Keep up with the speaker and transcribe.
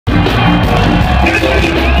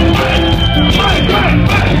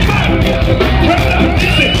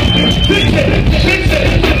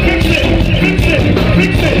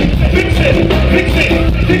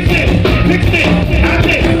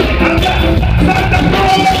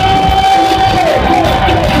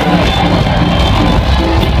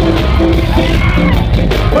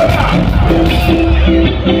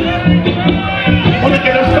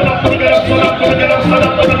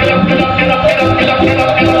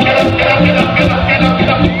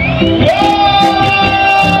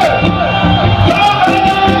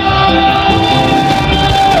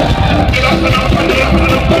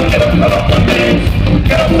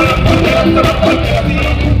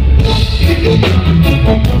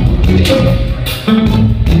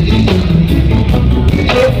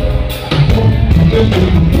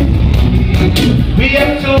We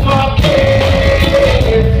have to walk it.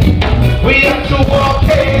 We have to walk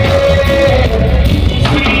it.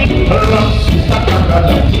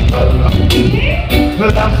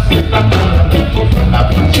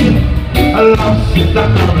 Sweet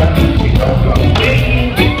love,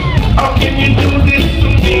 how can you do this to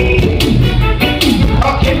me?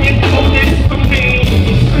 How can you do this to me?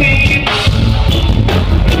 Sweet.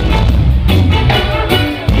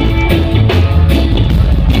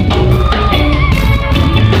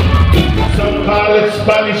 Some call it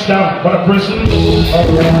Spanish now, but a person knows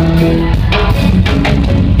around.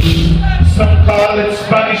 Some call it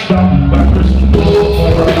Spanish now, but a person knows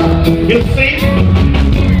around. You see,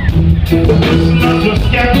 the prisoner just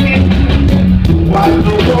can't get while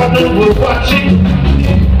the water were watching.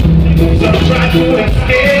 Some try to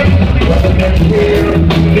escape, but they hear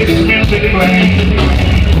this music playing.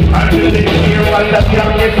 Until they hear what the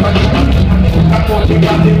young is watching. I'm watching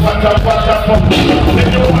what they want to then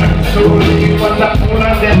you want to leave what the fool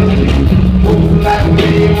and then move like me,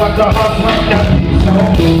 what the husband can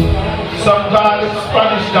be. So some call it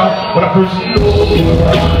Spanish now, but a person knows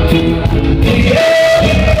around.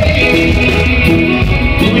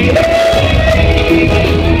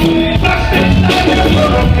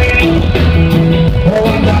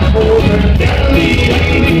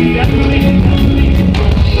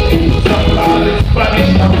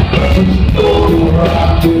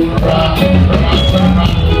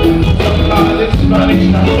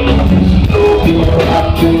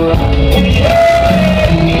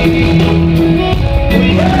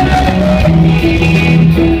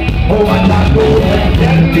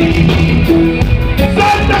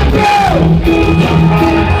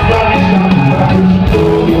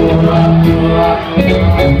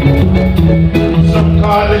 Some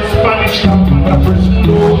call it Spanish now, but a person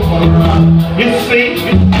knows around. You see,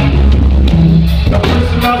 the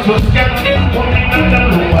prisoners was getting coming and the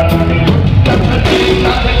lower. That's the thing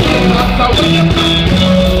that they came after when you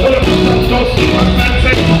don't see what man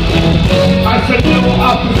said. I said, no,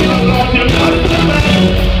 officer, Lord, you're not the man.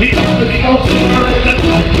 He has to be out to the rest of the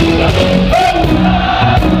time. Oh!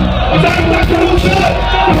 Was that Cruz?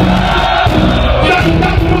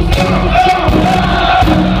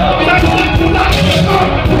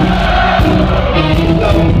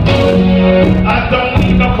 I don't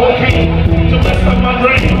need no cocaine to mess up my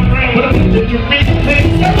brain. But did you read the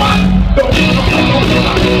things? Don't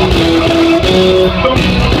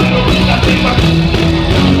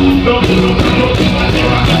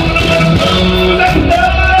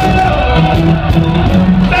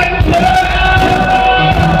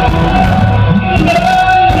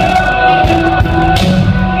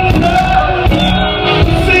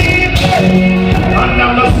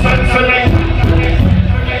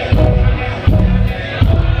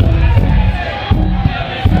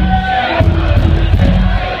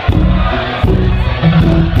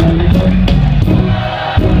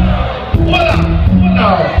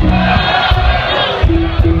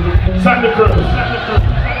Cruz.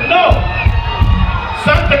 No!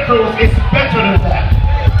 Santa Cruz is better than that.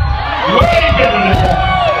 Way better than that.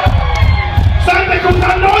 Santa Cruz, I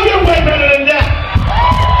know you're way better than that.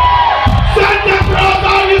 Santa Cruz,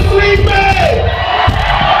 are you sleeping?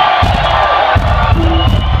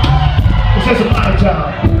 This is my job.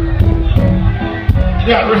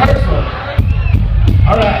 Yeah, rehearsal.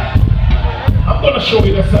 Alright. I'm going to show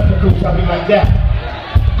you that Santa Cruz will be like that.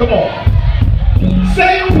 Come on.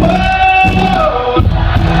 Say a word!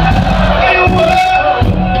 Say a word!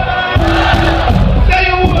 Say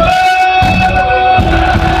a word!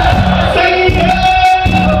 Say yeah!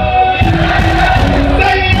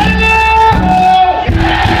 Say yeah!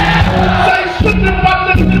 Say shoot the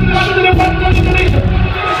button, shoot the button,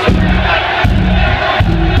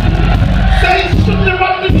 say shoot the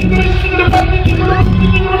button, shoot the button.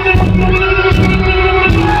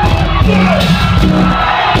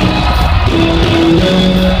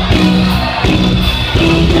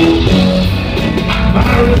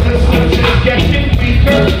 My resistance is getting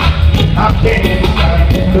weaker. I can't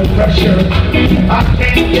stand the pressure. I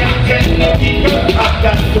can't get any weaker. I've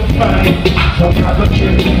got to find some other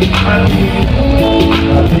trick. I need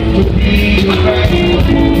to be your man,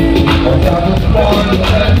 'cause I was born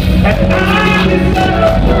and I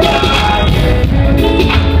deserve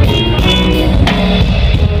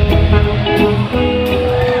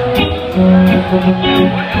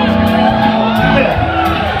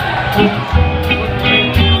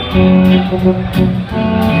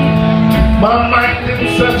my mind in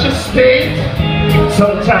such a state,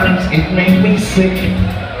 sometimes it makes me sick.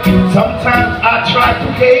 Sometimes I try to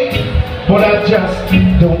hate, but I just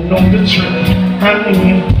don't know the truth. I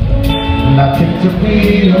mean, nothing to be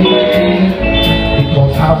a man,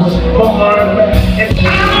 because I was born and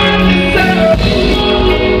I deserve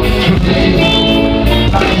to be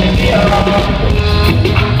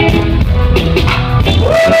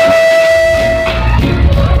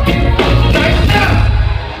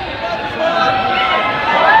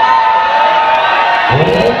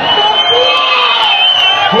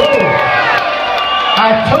I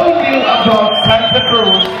told you about Santa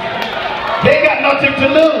Cruz. They got nothing to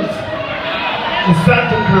lose in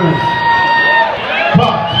Santa Cruz.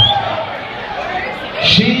 But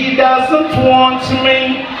she doesn't want me.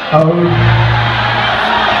 Oh.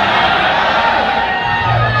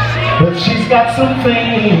 But she's got some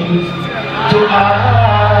things to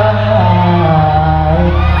hide.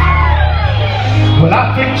 Well, I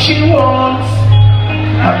think she wants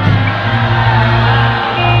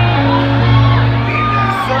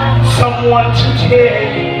someone to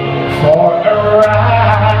take for a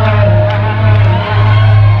ride.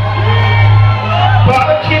 But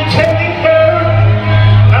I keep telling her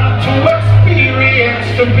I'm too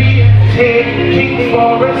experienced to be taking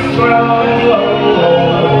for a stroll.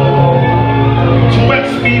 Too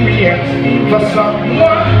experienced for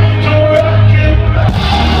someone to rock you.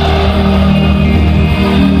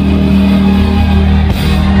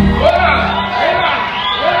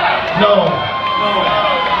 No.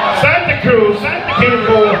 Santa Cruz can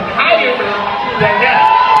go higher than that.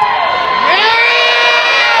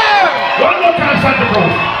 Yeah! One more time, Santa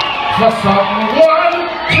Cruz. For someone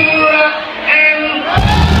to rock and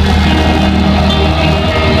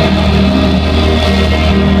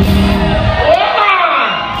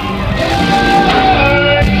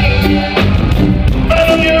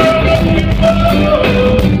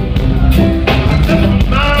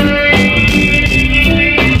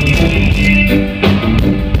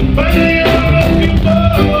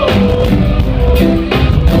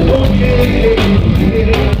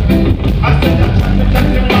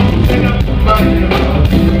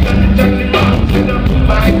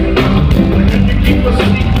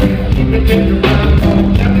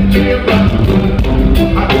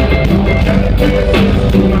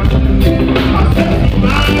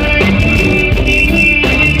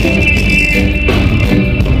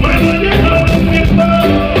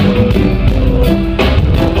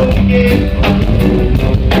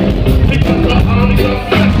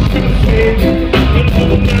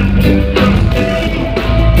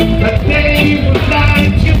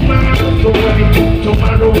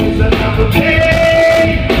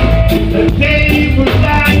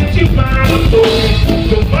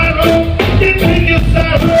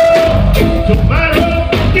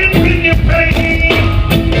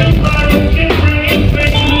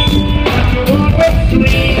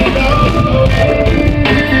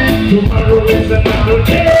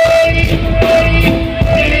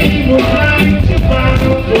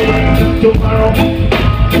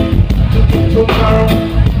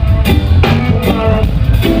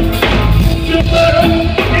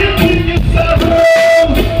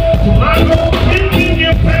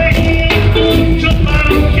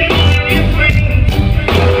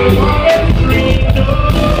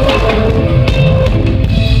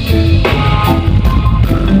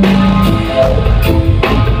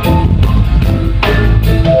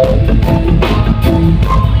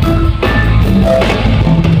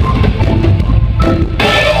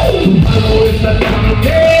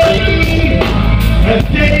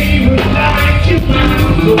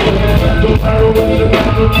tomorrow